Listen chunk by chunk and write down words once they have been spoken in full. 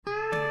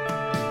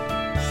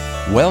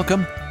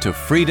Welcome to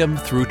Freedom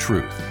Through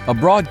Truth, a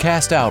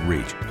broadcast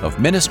outreach of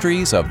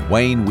Ministries of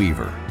Wayne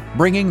Weaver,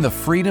 bringing the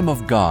freedom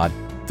of God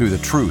through the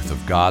truth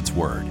of God's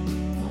Word.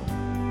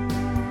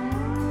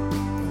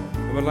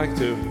 I would like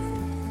to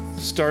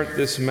start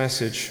this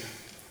message,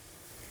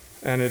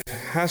 and it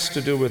has to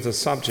do with the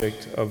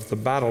subject of the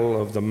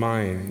battle of the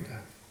mind.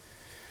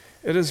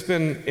 It has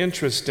been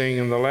interesting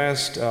in the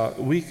last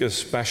week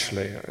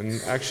especially,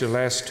 and actually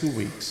last 2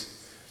 weeks,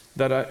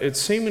 that it's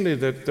seemingly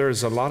that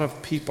there's a lot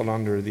of people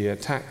under the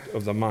attack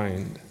of the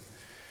mind.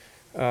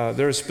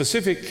 There are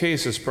specific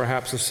cases,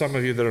 perhaps, of some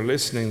of you that are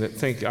listening that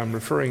think I'm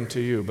referring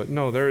to you, but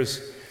no, there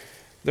is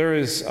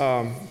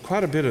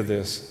quite a bit of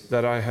this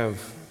that I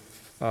have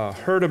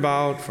heard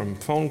about from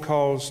phone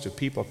calls to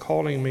people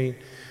calling me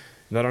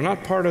that are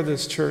not part of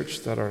this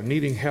church, that are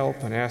needing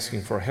help and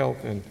asking for help,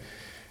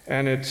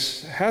 and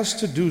it has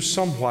to do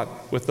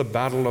somewhat with the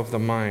battle of the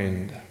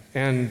mind.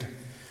 And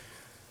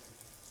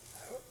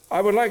I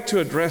would like to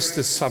address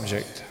this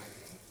subject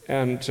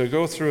and to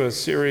go through a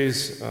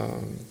series,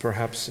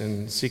 perhaps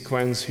in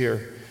sequence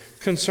here,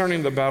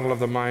 concerning the battle of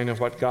the mind and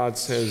what God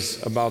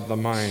says about the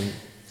mind.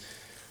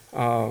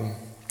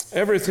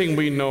 Everything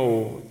we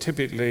know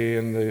typically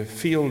in the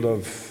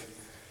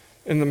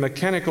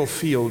mechanical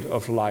field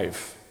of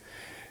life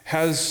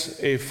has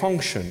a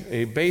function,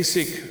 a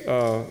basic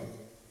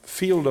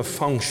field of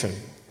function.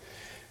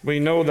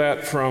 We know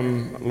that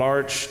from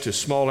large to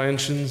small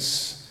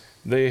engines,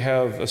 they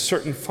have a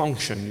certain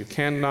function. You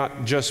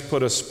cannot just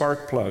put a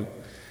spark plug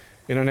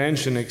in an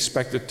engine and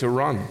expect it to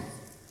run.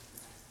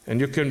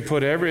 And you can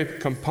put every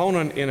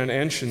component in an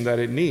engine that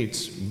it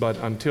needs, but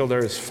until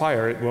there is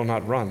fire, it will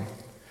not run.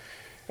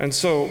 And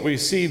so we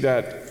see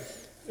that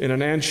in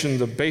an engine,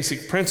 the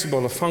basic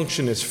principle of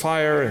function is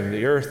fire. In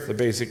the earth, the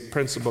basic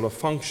principle of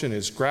function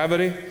is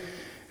gravity.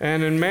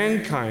 And in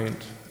mankind,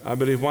 I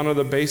believe one of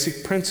the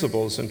basic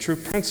principles and true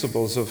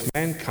principles of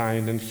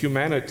mankind and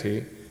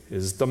humanity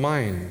is the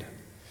mind.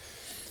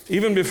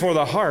 Even before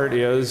the heart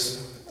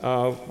is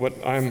what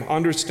I'm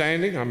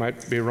understanding. I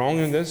might be wrong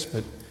in this,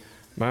 but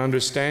my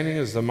understanding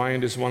is the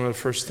mind is one of the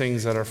first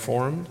things that are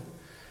formed,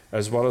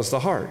 as well as the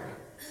heart.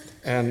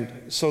 And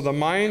so the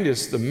mind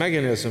is the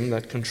mechanism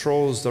that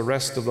controls the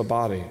rest of the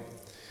body.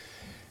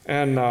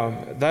 And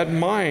that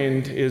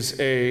mind is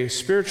a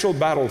spiritual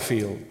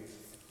battlefield.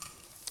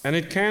 And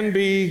it can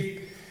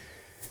be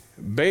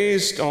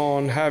based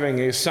on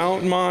having a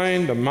sound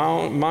mind, a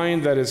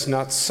mind that is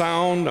not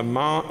sound, a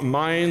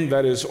mind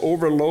that is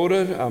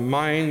overloaded, a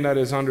mind that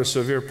is under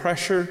severe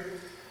pressure,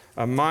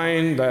 a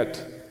mind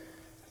that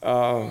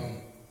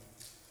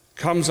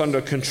comes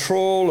under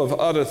control of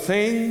other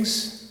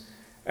things.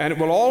 And it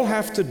will all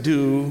have to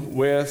do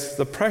with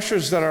the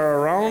pressures that are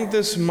around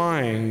this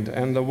mind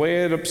and the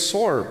way it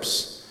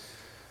absorbs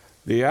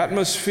the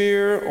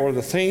atmosphere or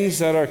the things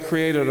that are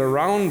created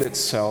around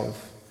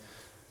itself.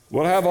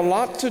 Will have a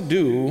lot to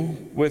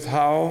do with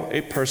how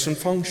a person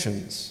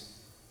functions.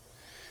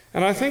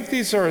 And I think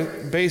these are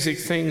basic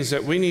things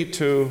that we need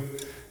to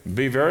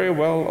be very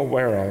well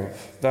aware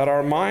of, that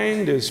our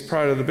mind is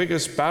probably the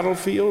biggest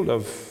battlefield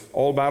of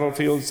all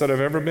battlefields that have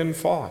ever been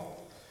fought.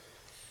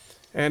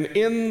 And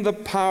in the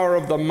power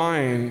of the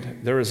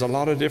mind, there is a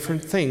lot of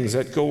different things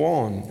that go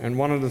on. And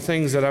one of the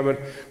things that I would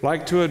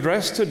like to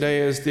address today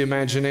is the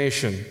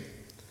imagination.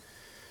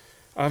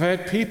 I've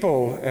had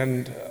people,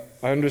 and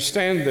I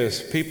understand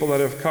this, people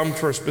that have come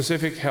for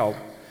specific help,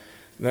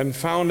 then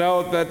found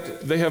out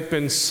that they have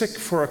been sick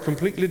for a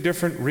completely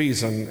different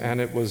reason,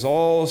 and it was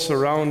all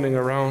surrounding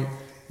around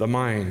the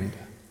mind.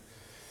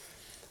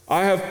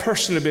 I have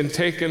personally been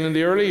taken in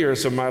the early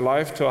years of my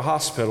life to a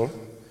hospital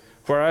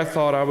where I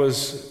thought I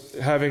was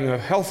having a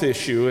health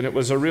issue, and it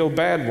was a real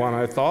bad one,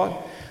 I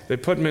thought. They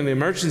put me in the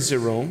emergency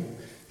room.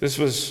 This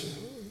was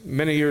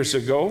many years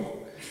ago.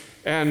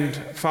 And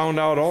found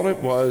out all it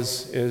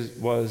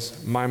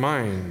was my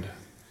mind.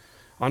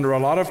 Under a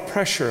lot of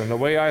pressure and the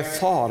way I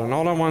thought, and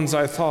all the ones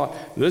I thought,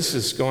 this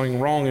is going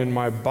wrong in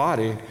my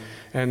body.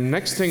 And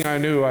next thing I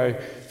knew, I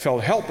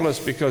felt helpless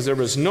because there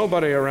was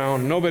nobody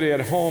around, nobody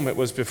at home. It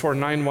was before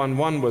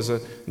 911 was a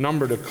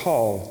number to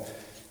call.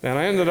 And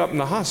I ended up in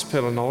the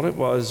hospital, and all it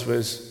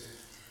was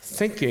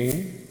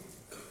thinking,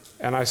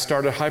 and I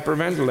started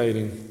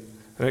hyperventilating.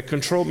 And it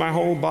controlled my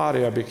whole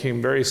body. I became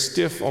very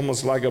stiff,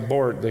 almost like a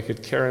board. They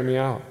could carry me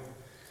out.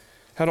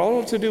 Had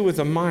all to do with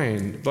the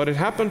mind, but it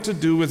happened to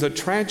do with a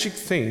tragic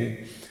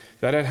thing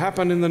that had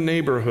happened in the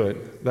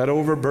neighborhood that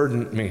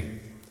overburdened me.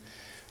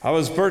 I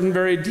was burdened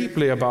very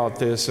deeply about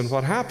this, and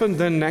what happened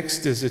then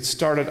next is it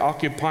started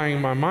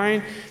occupying my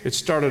mind, it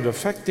started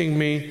affecting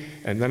me,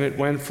 and then it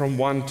went from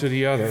one to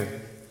the other.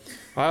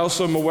 I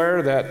also am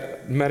aware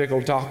that medical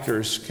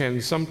doctors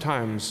can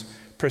sometimes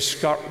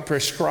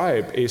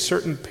prescribe a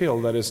certain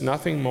pill that is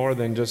nothing more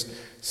than just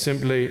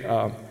simply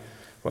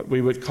what we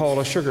would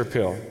call a sugar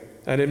pill.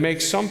 And it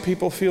makes some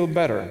people feel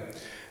better.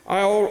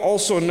 I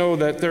also know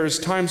that there's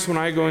times when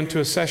I go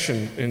into a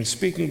session in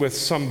speaking with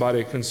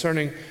somebody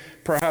concerning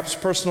perhaps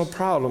personal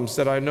problems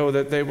that I know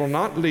that they will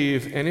not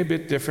leave any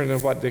bit different than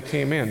what they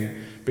came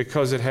in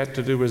because it had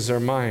to do with their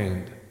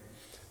mind.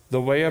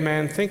 The way a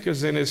man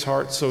thinketh in his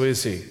heart, so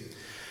is he.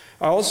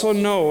 I also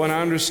know and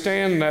I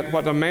understand that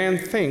what a man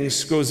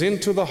thinks goes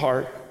into the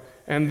heart,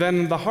 and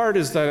then the heart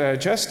is the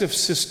digestive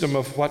system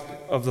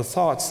of the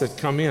thoughts that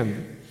come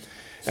in.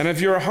 And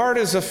if your heart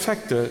is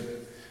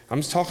affected,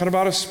 I'm talking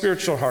about a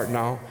spiritual heart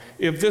now,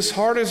 if this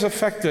heart is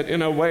affected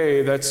in a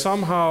way that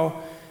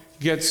somehow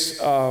digests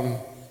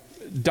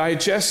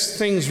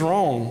things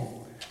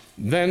wrong,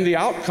 then the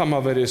outcome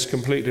of it is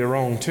completely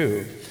wrong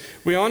too.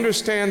 We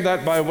understand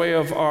that by way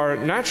of our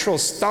natural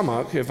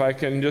stomach, if I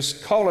can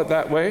just call it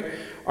that way.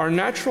 Our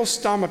natural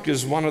stomach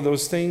is one of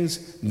those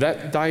things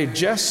that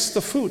digests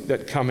the food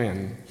that come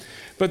in.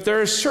 But there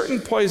are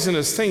certain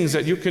poisonous things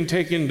that you can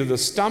take into the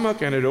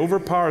stomach, and it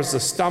overpowers the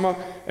stomach,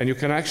 and you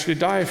can actually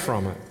die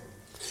from it.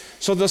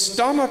 So the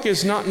stomach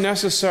is not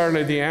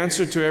necessarily the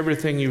answer to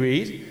everything you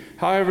eat.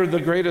 However, the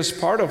greatest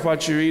part of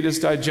what you eat is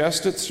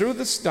digested through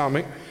the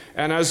stomach,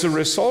 and as a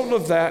result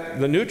of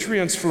that, the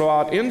nutrients flow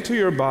out into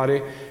your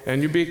body,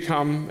 and you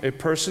become a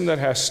person that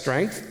has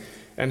strength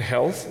and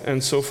health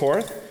and so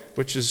forth,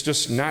 which is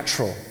just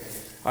natural.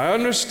 I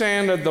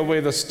understand that the way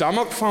the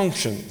stomach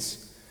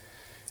functions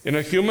in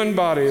a human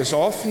body is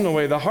often the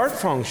way the heart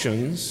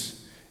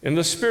functions in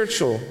the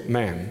spiritual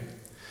man.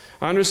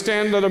 I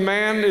understand that a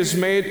man is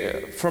made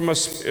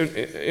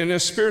in a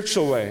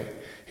spiritual way.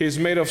 He's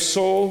made of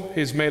soul,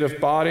 he's made of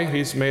body,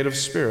 he's made of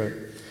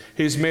spirit.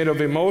 He's made of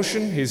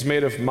emotion, he's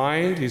made of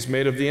mind, he's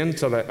made of the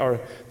intellect,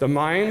 or the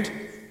mind,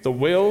 the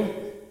will,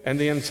 and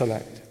the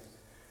intellect.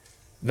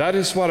 That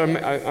is what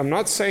I'm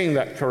not saying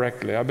that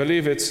correctly. I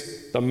believe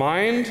it's the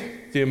mind,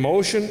 the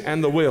emotion,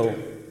 and the will.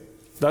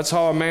 That's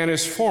how a man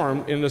is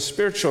formed in the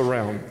spiritual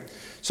realm.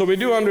 So we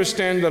do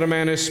understand that a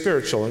man is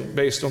spiritual, and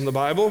based on the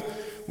Bible,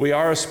 we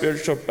are a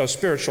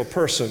spiritual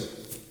person.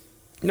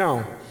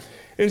 Now,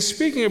 in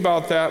speaking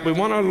about that, we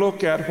want to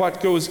look at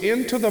what goes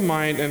into the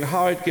mind and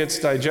how it gets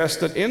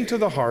digested into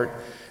the heart,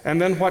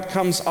 and then what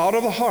comes out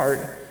of the heart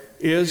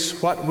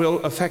is what will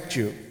affect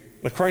you,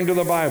 according to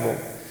the Bible.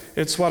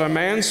 It's what a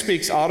man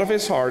speaks out of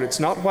his heart. It's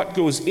not what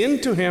goes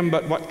into him,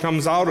 but what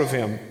comes out of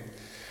him.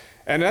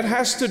 And that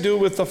has to do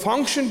with the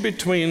function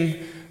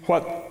between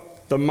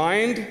what the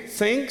mind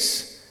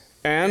thinks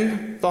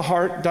and the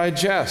heart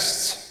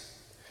digests.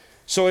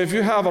 So if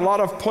you have a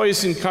lot of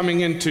poison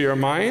coming into your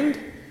mind,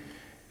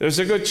 there's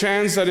a good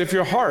chance that if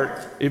your heart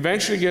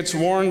eventually gets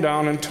worn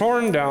down and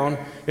torn down,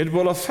 it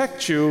will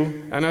affect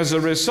you, and as a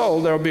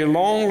result, there will be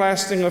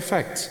long-lasting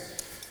effects.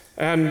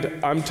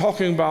 And I'm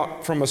talking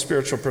about from a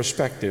spiritual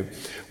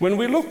perspective. When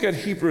we look at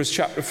Hebrews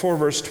chapter 4,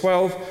 verse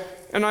 12,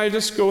 and I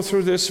just go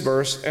through this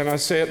verse, and I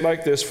say it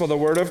like this: for the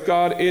word of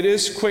God, it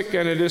is quick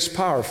and it is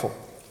powerful.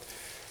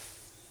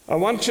 I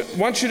want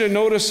you to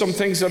notice some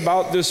things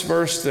about this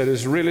verse that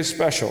is really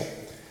special.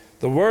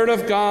 The word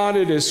of God,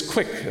 it is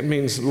quick. It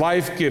means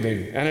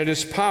life-giving, and it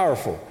is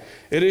powerful.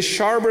 It is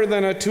sharper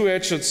than a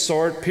two-edged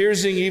sword,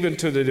 piercing even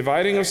to the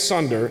dividing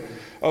asunder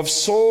of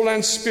soul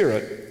and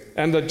spirit,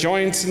 and the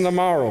joints and the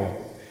marrow,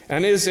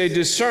 and is a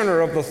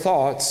discerner of the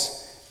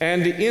thoughts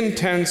and the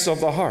intents of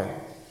the heart.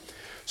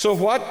 So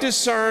what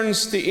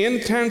discerns the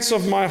intents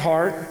of my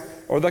heart,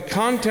 or the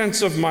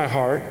contents of my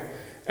heart,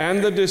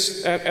 and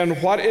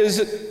what is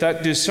it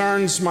that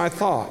discerns my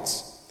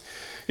thoughts?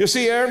 You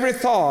see, every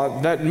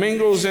thought that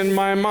mingles in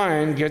my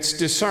mind gets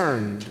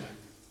discerned.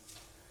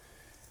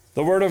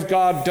 The Word of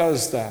God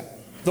does that.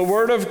 The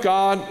Word of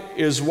God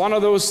is one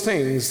of those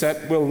things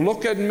that will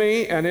look at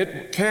me and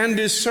it can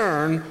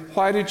discern,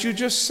 why did you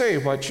just say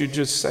what you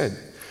just said?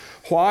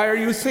 Why are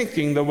you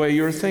thinking the way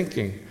you're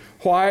thinking?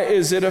 Why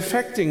is it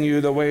affecting you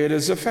the way it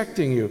is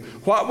affecting you?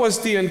 What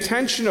was the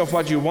intention of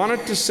what you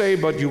wanted to say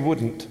but you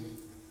wouldn't?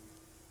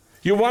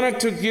 You wanted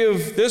to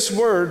give this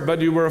word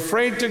but you were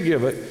afraid to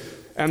give it,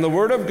 and the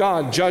Word of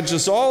God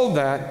judges all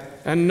that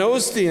and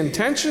knows the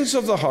intentions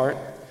of the heart,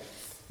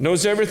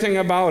 knows everything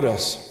about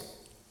us.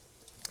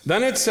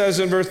 Then it says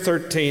in verse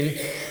 13,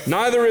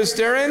 neither is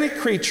there any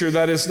creature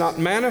that is not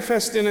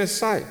manifest in his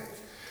sight,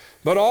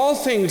 but all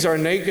things are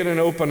naked and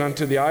open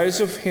unto the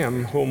eyes of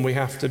him whom we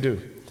have to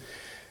do.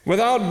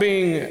 Without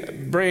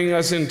bringing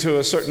us into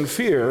a certain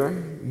fear,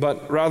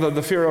 but rather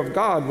the fear of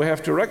God, we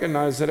have to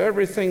recognize that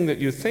everything that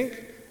you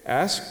think,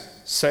 ask,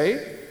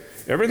 say,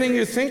 everything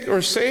you think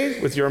or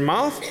say with your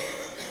mouth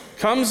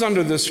comes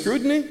under the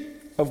scrutiny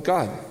of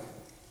God.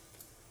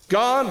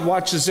 God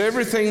watches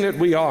everything that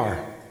we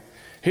are.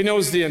 He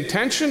knows the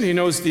intention, He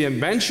knows the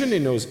invention, He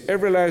knows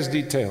every last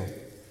detail.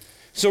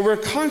 So we're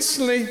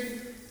constantly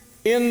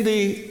in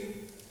the,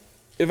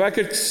 if I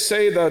could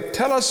say, the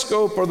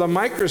telescope or the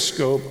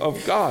microscope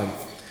of God.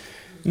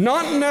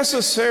 Not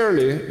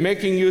necessarily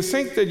making you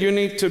think that you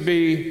need to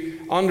be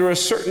under a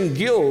certain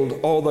guild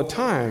all the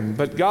time,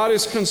 but God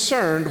is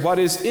concerned what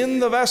is in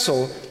the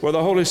vessel where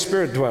the Holy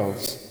Spirit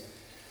dwells.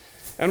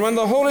 And when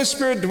the Holy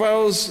Spirit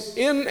dwells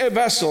in a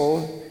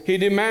vessel, He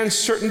demands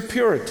certain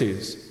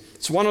purities.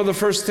 It's one of the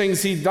first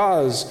things He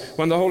does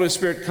when the Holy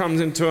Spirit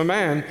comes into a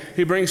man.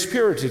 He brings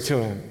purity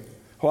to him.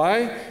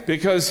 Why?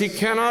 Because he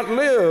cannot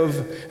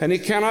live and he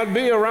cannot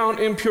be around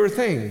impure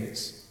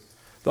things.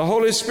 The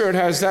Holy Spirit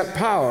has that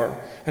power,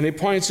 and He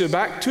points you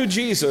back to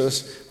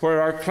Jesus,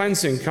 where our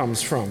cleansing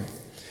comes from.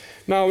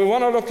 Now, we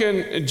want to look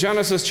in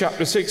Genesis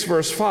chapter 6,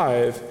 verse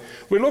 5.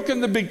 We look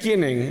in the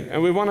beginning,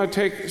 and we want to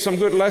take some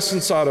good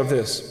lessons out of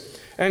this.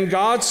 And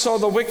God saw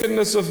the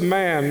wickedness of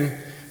man,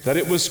 that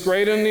it was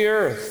great in the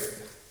earth.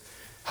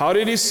 How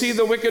did He see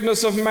the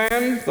wickedness of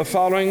man? The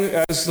following,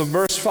 as the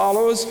verse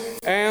follows,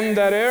 and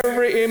that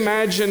every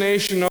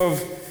imagination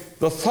of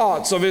the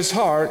thoughts of his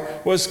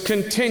heart was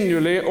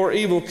continually, or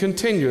evil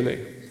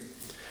continually.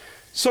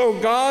 So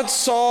God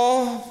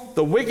saw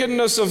the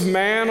wickedness of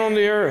man on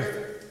the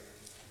earth.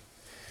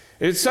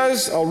 It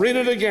says, I'll read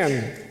it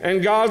again.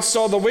 And God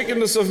saw the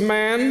wickedness of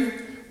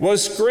man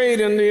was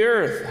great in the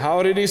earth.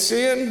 How did He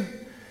see it?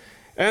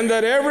 And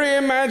that every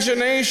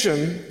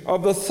imagination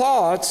of the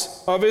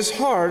thoughts of his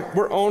heart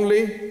were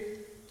only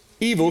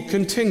evil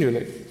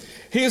continually.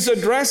 He is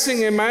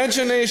addressing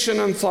imagination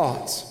and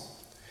thoughts.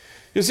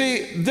 You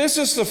see, this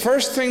is the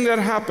first thing that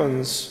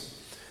happens.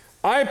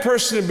 I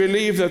personally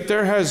believe that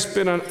there has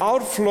been an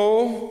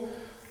outflow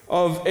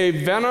of a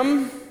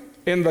venom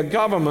in the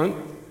government,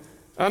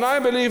 and I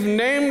believe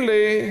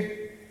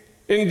namely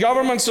in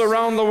governments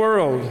around the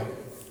world,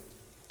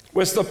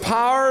 with the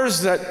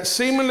powers that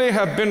seemingly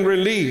have been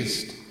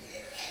released.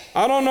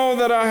 I don't know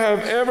that I have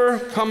ever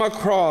come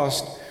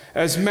across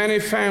as many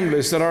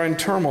families that are in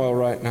turmoil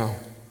right now.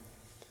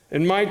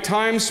 In my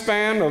time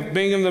span of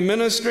being in the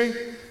ministry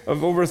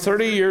of over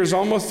 30 years,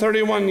 almost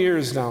 31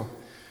 years now,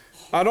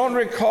 I don't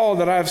recall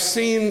that I've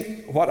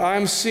seen what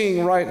I'm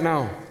seeing right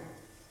now.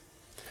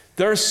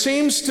 There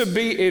seems to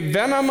be a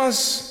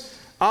venomous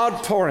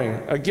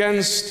outpouring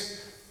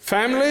against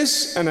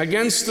families and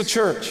against the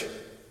church.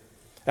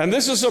 And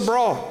this is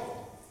abroad.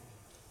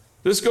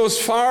 This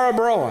goes far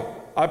abroad.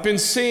 I've been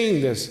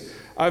seeing this.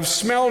 I've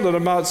smelled it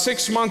about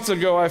 6 months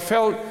ago. I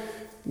felt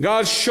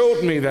God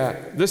showed me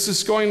that this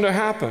is going to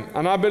happen.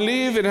 And I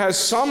believe it has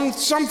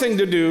something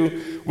to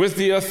do with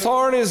the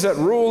authorities that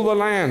rule the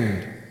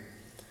land,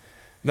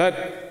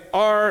 that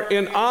are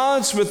in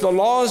odds with the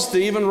laws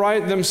they even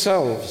write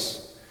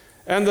themselves.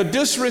 And the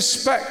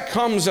disrespect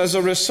comes as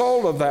a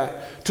result of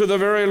that to the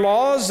very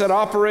laws that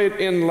operate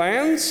in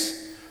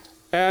lands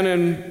and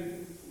in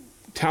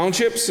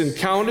townships, in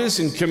counties,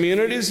 in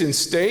communities, in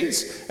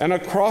states, and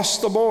across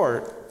the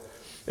board.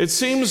 It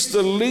seems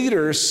the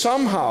leaders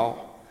somehow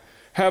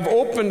have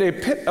opened a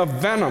pit of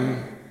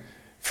venom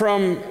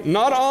from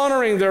not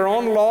honoring their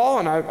own law,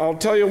 and I'll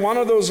tell you one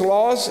of those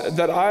laws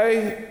that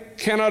I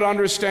cannot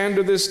understand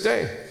to this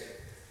day.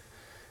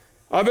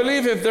 I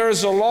believe if there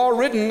is a law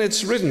written,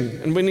 it's written,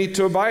 and we need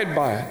to abide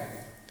by it.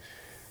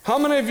 How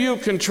many of you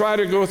can try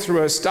to go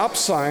through a stop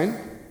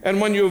sign, and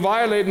when you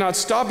violate not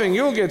stopping,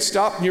 you'll get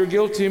stopped and you're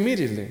guilty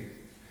immediately?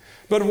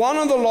 But one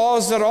of the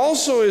laws that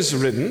also is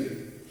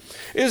written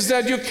is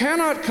that you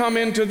cannot come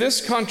into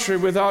this country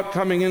without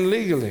coming in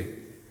legally.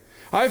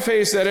 I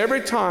face that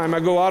every time I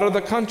go out of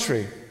the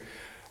country.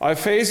 I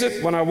face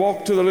it when I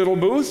walk to the little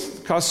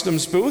booth,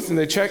 customs booth, and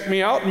they check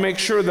me out and make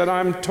sure that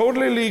I'm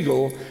totally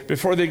legal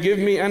before they give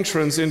me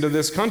entrance into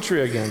this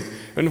country again,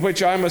 in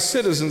which I'm a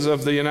citizen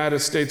of the United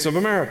States of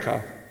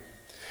America.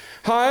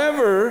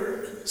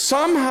 However,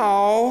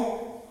 somehow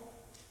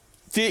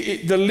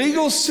the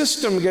legal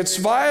system gets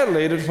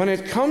violated when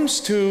it comes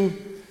to,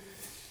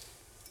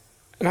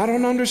 and I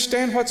don't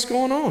understand what's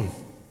going on.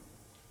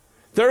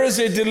 There is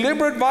a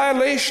deliberate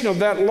violation of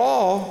that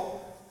law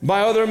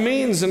by other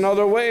means and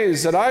other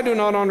ways that I do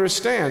not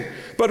understand.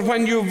 But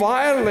when you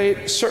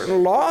violate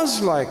certain laws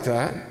like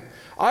that,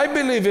 I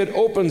believe it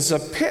opens a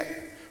pit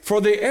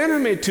for the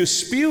enemy to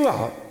spew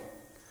out.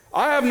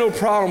 I have no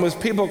problem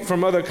with people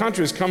from other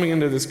countries coming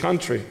into this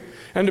country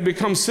and to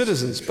become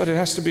citizens, but it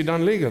has to be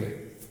done legally,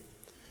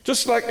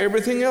 just like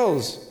everything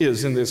else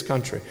is in this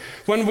country.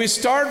 When we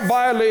start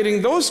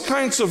violating those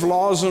kinds of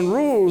laws and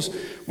rules,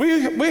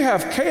 we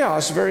have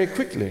chaos very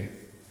quickly.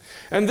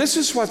 And this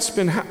is what's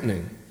been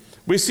happening.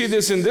 We see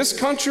this in this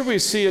country, we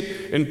see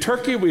it in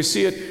Turkey, we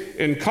see it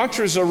in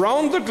countries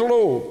around the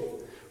globe,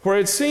 where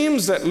it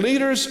seems that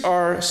leaders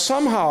are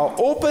somehow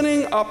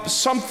opening up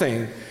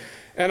something.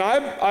 And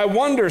I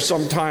wonder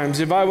sometimes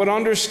if I would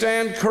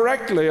understand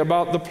correctly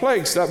about the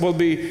plagues that will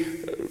be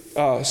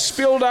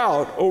spilled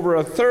out over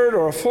a third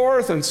or a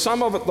fourth, and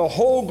some of it the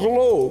whole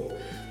globe,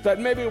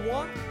 that maybe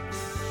one.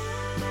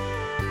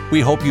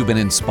 We hope you've been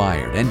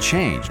inspired and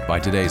changed by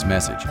today's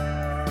message.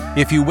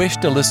 If you wish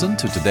to listen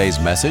to today's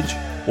message,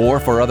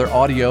 or for other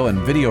audio and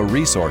video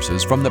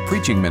resources from the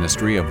preaching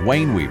ministry of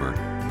Wayne Weaver,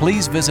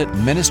 please visit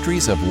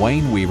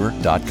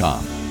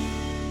ministriesofwayneweaver.com.